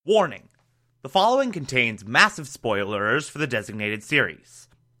Warning: the following contains massive spoilers for the designated series.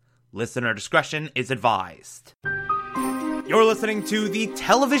 Listener discretion is advised. You're listening to the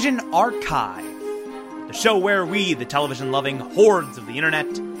Television Archive, the show where we, the television-loving hordes of the internet,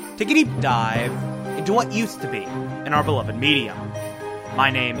 take a deep dive into what used to be in our beloved medium. My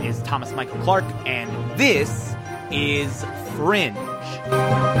name is Thomas Michael Clark, and this is Fringe.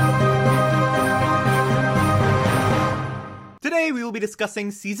 Today we will be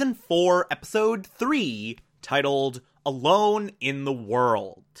discussing Season 4, Episode 3, titled Alone in the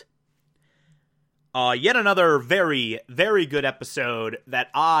World. Yet another very, very good episode that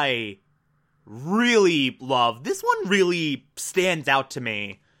I really love. This one really stands out to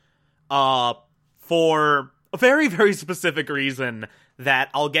me for a very, very specific reason that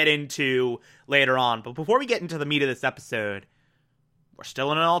I'll get into later on. But before we get into the meat of this episode, we're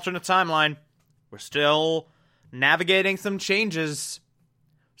still in an alternate timeline. We're still navigating some changes.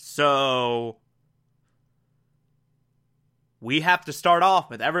 So we have to start off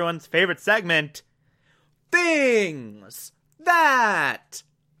with everyone's favorite segment, Things That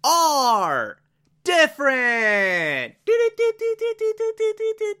Are Different.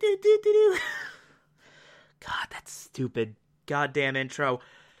 God, that's stupid. Goddamn intro.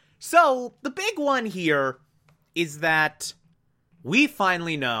 So, the big one here is that we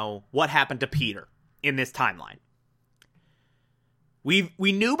finally know what happened to Peter in this timeline. We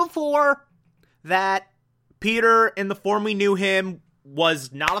knew before that Peter, in the form we knew him,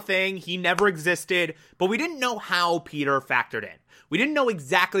 was not a thing. He never existed, but we didn't know how Peter factored in. We didn't know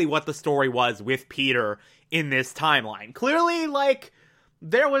exactly what the story was with Peter in this timeline. Clearly,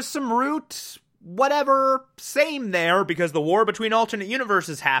 there was some root, whatever, same there, because the war between alternate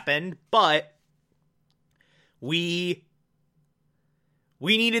universes happened, but we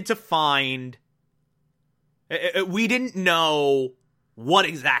needed to find... We didn't know what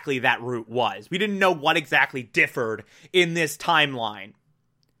exactly that root was. We didn't know what exactly differed in this timeline.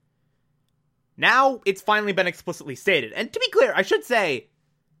 Now, it's finally been explicitly stated. And to be clear, I should say,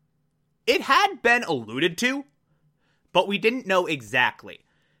 it had been alluded to, but we didn't know exactly.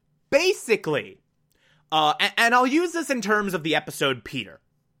 Basically, and I'll use this in terms of the episode Peter.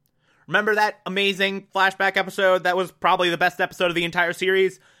 Remember that amazing flashback episode that was probably the best episode of the entire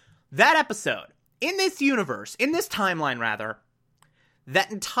series? That episode, in this universe, in this timeline rather,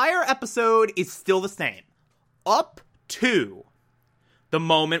 that entire episode is still the same. Up to the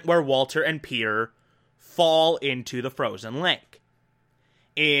moment where Walter and Peter fall into the frozen lake.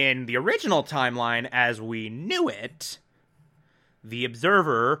 In the original timeline, as we knew it, the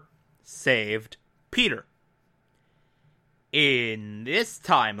Observer saved Peter. In this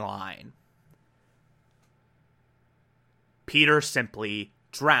timeline, Peter simply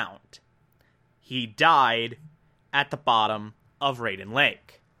drowned. He died at the bottom of Raiden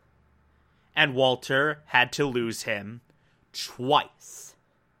Lake. And Walter had to lose him twice.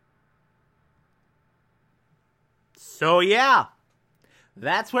 So yeah,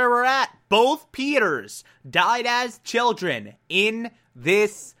 that's where we're at. Both Peters died as children in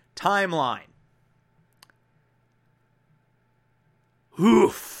this timeline.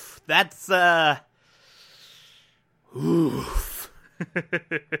 Oof. That's, oof.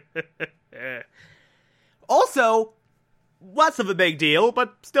 Also, less of a big deal,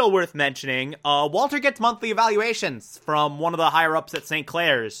 but still worth mentioning, Walter gets monthly evaluations from one of the higher-ups at St.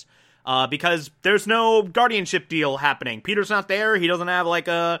 Clair's, because there's no guardianship deal happening. Peter's not there, he doesn't have,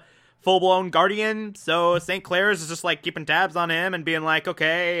 a full-blown guardian, so St. Clair's is just, keeping tabs on him and being like,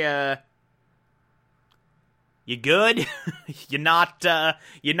 okay, you good? You're not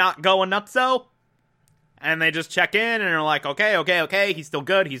going nutso? And they just check in, and they're like, okay, he's still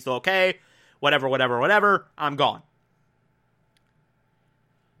good, he's still okay, whatever, I'm gone.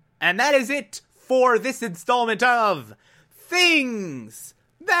 And that is it for this installment of Things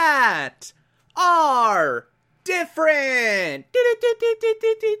That Are Different.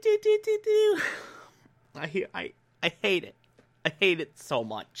 I hate it. I hate it so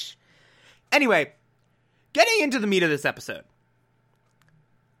much. Anyway, getting into the meat of this episode.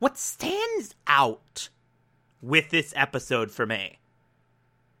 What stands out with this episode for me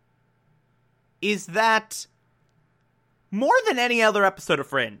is that more than any other episode of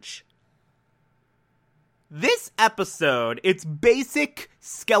Fringe, this episode, its basic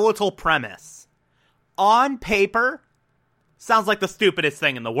skeletal premise, on paper, sounds like the stupidest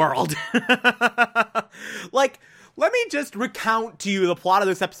thing in the world. Let me just recount to you the plot of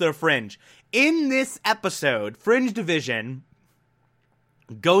this episode of Fringe. In this episode, Fringe Division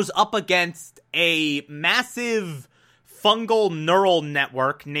goes up against a massive fungal neural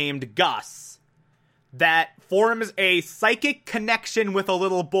network named Gus that forms a psychic connection with a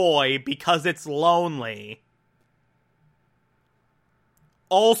little boy because it's lonely.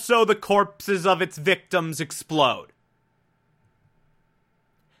 Also, the corpses of its victims explode.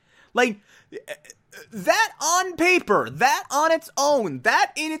 Like, that on paper, that on its own,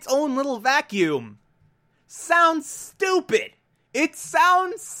 that in its own little vacuum, sounds stupid. It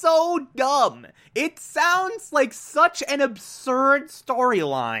sounds so dumb. It sounds like such an absurd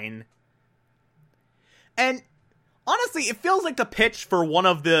storyline. And honestly, it feels like the pitch for one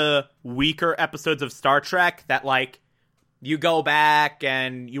of the weaker episodes of Star Trek that, like, you go back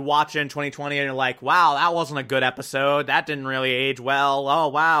and you watch it in 2020 and you're like, wow, that wasn't a good episode. That didn't really age well. Oh,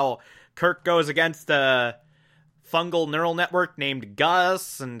 wow. Kirk goes against a fungal neural network named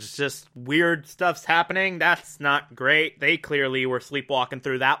Gus and just weird stuff's happening. That's not great. They clearly were sleepwalking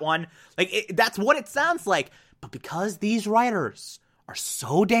through that one. Like, that's what it sounds like. But because these writers are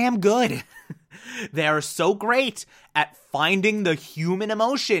so damn good, they are so great at finding the human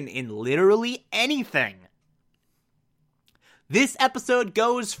emotion in literally anything. This episode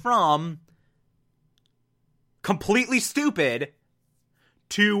goes from completely stupid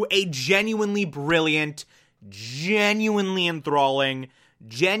to a genuinely brilliant, genuinely enthralling,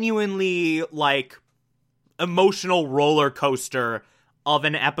 genuinely, like, emotional roller coaster of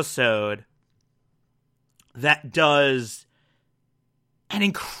an episode that does an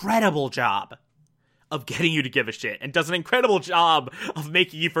incredible job of getting you to give a shit, and does an incredible job of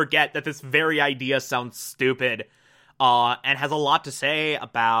making you forget that this very idea sounds stupid, and has a lot to say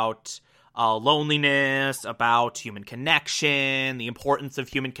about loneliness, about human connection, the importance of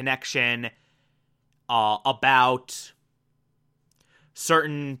human connection, about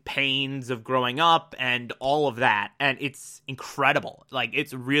certain pains of growing up, and all of that. And it's incredible. Like,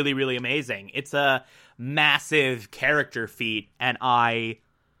 it's really, really amazing. It's a massive character feat, and I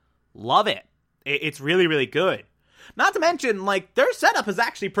love it. It's really, really good. Not to mention, like, their setup is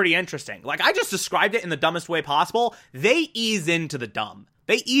actually pretty interesting. Like, I just described it in the dumbest way possible. They ease into the dumb.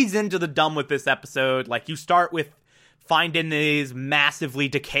 They ease into the dumb with this episode. Like, you start with finding these massively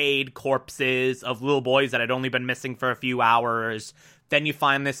decayed corpses of little boys that had only been missing for a few hours. Then you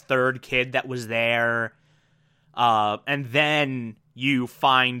find this third kid that was there. And then you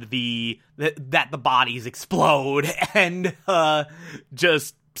find that the bodies explode and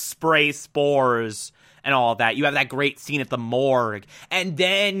just spray spores and all of that. You have that great scene at the morgue, and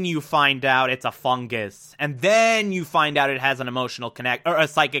then you find out it's a fungus, and then you find out it has an emotional or a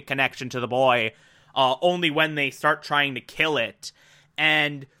psychic connection to the boy, only when they start trying to kill it,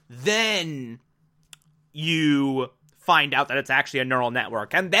 and then you find out that it's actually a neural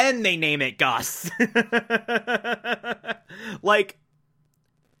network, and then they name it Gus. Like,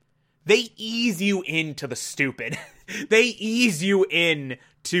 they ease you into the stupid. They ease you in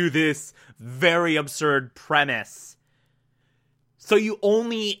to this very absurd premise. So you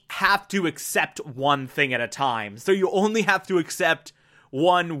only have to accept one thing at a time. So you only have to accept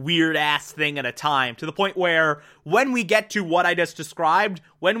one weird-ass thing at a time, to the point where when we get to what I just described,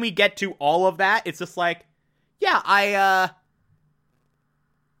 when we get to all of that, it's just like, yeah,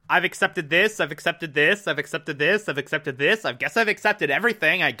 I've accepted this, I've accepted this, I've accepted this, I've accepted this, I guess I've accepted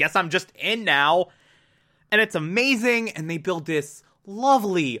everything, I guess I'm just in now. And it's amazing, and they build this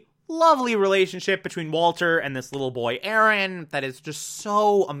lovely, lovely relationship between Walter and this little boy, Aaron, that is just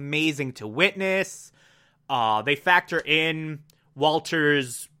so amazing to witness. They factor in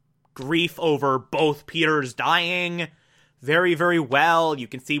Walter's grief over both Peters dying very, very well. You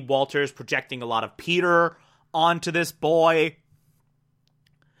can see Walter's projecting a lot of Peter onto this boy.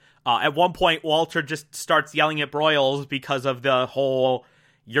 At one point, Walter just starts yelling at Broyles because of the whole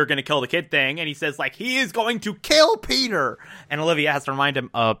 "you're gonna kill the kid" thing, and he says, like, he is going to kill Peter! And Olivia has to remind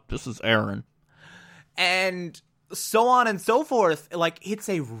him, this is Aaron. And so on and so forth. Like, it's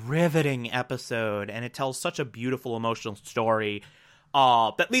a riveting episode, and it tells such a beautiful emotional story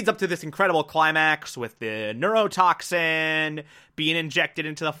that leads up to this incredible climax with the neurotoxin being injected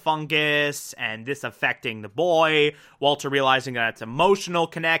into the fungus, and this affecting the boy, Walter realizing that it's emotional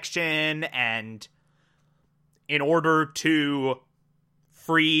connection, and in order to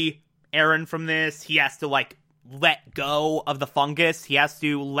free Aaron from this, he has to, like, let go of the fungus. He has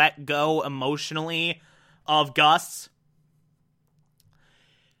to let go emotionally of Gus.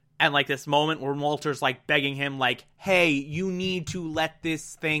 And, like, this moment where Walter's, like, begging him, like, hey, you need to let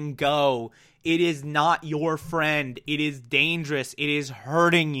this thing go. It is not your friend. It is dangerous. It is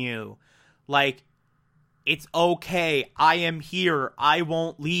hurting you. Like, it's okay. I am here. I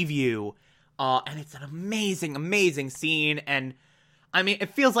won't leave you. And it's an amazing, amazing scene. And, I mean,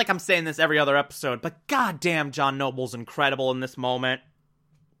 it feels like I'm saying this every other episode, but goddamn, John Noble's incredible in this moment.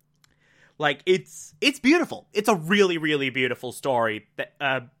 Like, it's beautiful. It's a really, really beautiful story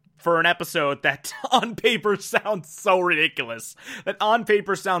that, for an episode that on paper sounds so ridiculous, that on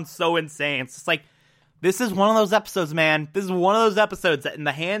paper sounds so insane. It's just like, this is one of those episodes, man. This is one of those episodes that in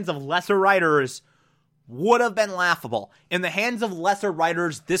the hands of lesser writers would have been laughable. In the hands of lesser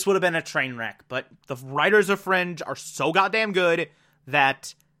writers, this would have been a train wreck. But the writers of Fringe are so goddamn good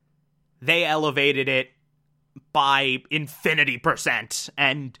that they elevated it by infinity%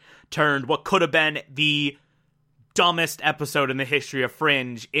 and turned what could have been the dumbest episode in the history of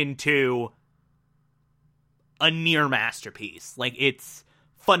Fringe into a near masterpiece. Like, it's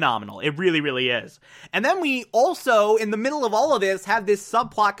phenomenal. It really, really is. And then we also, in the middle of all of this, have this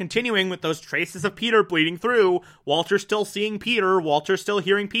subplot continuing with those traces of Peter bleeding through. Walter still seeing Peter. Walter still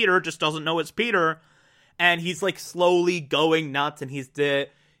hearing Peter, just doesn't know it's Peter. And he's, like, slowly going nuts, and he's,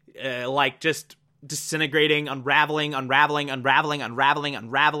 just disintegrating, unraveling. He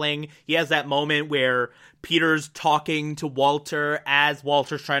has that moment where Peter's talking to Walter as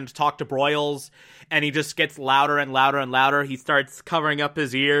Walter's trying to talk to Broyles, and he just gets louder and louder and louder. He starts covering up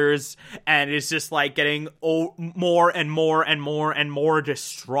his ears, and is just, like, getting more and more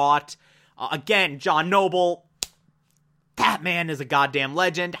distraught. Again, John Noble, that man is a goddamn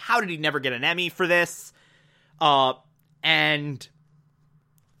legend. How did he never get an Emmy for this? And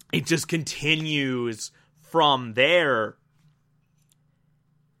it just continues from there.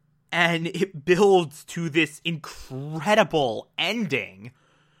 And it builds to this incredible ending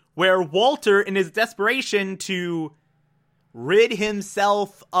where Walter, in his desperation to rid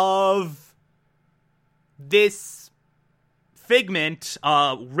himself of this figment,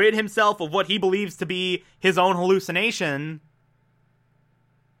 rid himself of what he believes to be his own hallucination,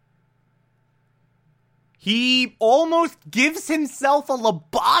 he almost gives himself a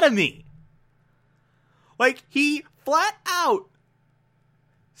lobotomy. Like, he flat out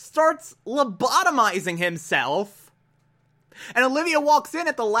starts lobotomizing himself, and Olivia walks in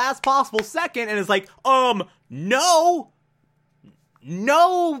at the last possible second and is like, no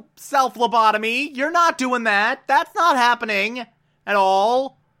self-lobotomy, you're not doing that, that's not happening at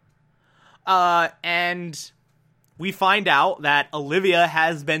all. And we find out that Olivia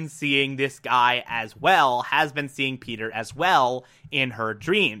has been seeing this guy as well, has been seeing Peter as well in her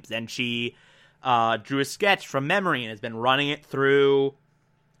dreams, and she drew a sketch from memory and has been running it through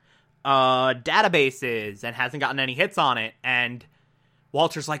databases and hasn't gotten any hits on it. And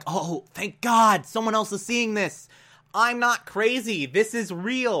Walter's like, oh, thank God, someone else is seeing this. I'm not crazy. This is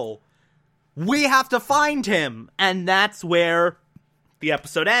real. We have to find him. And that's where the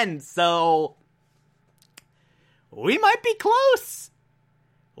episode ends. So we might be close.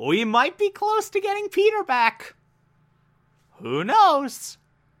 We might be close to getting Peter back. Who knows?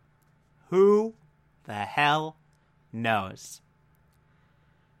 Who the hell knows?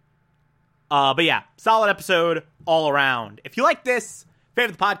 But yeah, solid episode all around. If you like this,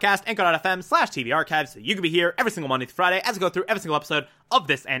 favorite the podcast, anchor.fm/TV archives, so you can be here every single Monday through Friday as I go through every single episode of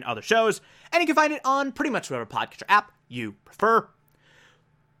this and other shows. And you can find it on pretty much whatever podcast app you prefer.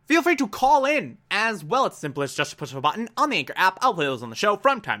 Feel free to call in as well. It's simple as just to push a button on the Anchor app. I'll play those on the show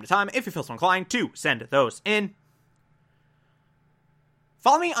from time to time if you feel so inclined to send those in.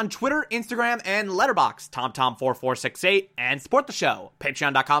 Follow me on Twitter, Instagram, and Letterboxd, TomTom4468, and support the show,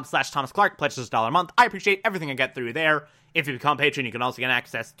 patreon.com/Thomas Clark, pledge us $1 a month. I appreciate everything I get through there. If you become a patron, you can also get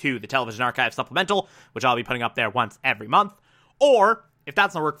access to the Television Archive Supplemental, which I'll be putting up there once every month. Or, if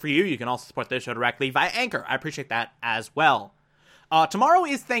that's not work for you, you can also support this show directly via Anchor. I appreciate that as well. Tomorrow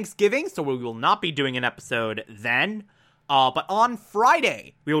is Thanksgiving, so we will not be doing an episode then. But on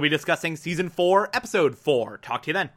Friday, we will be discussing Season 4, Episode 4. Talk to you then.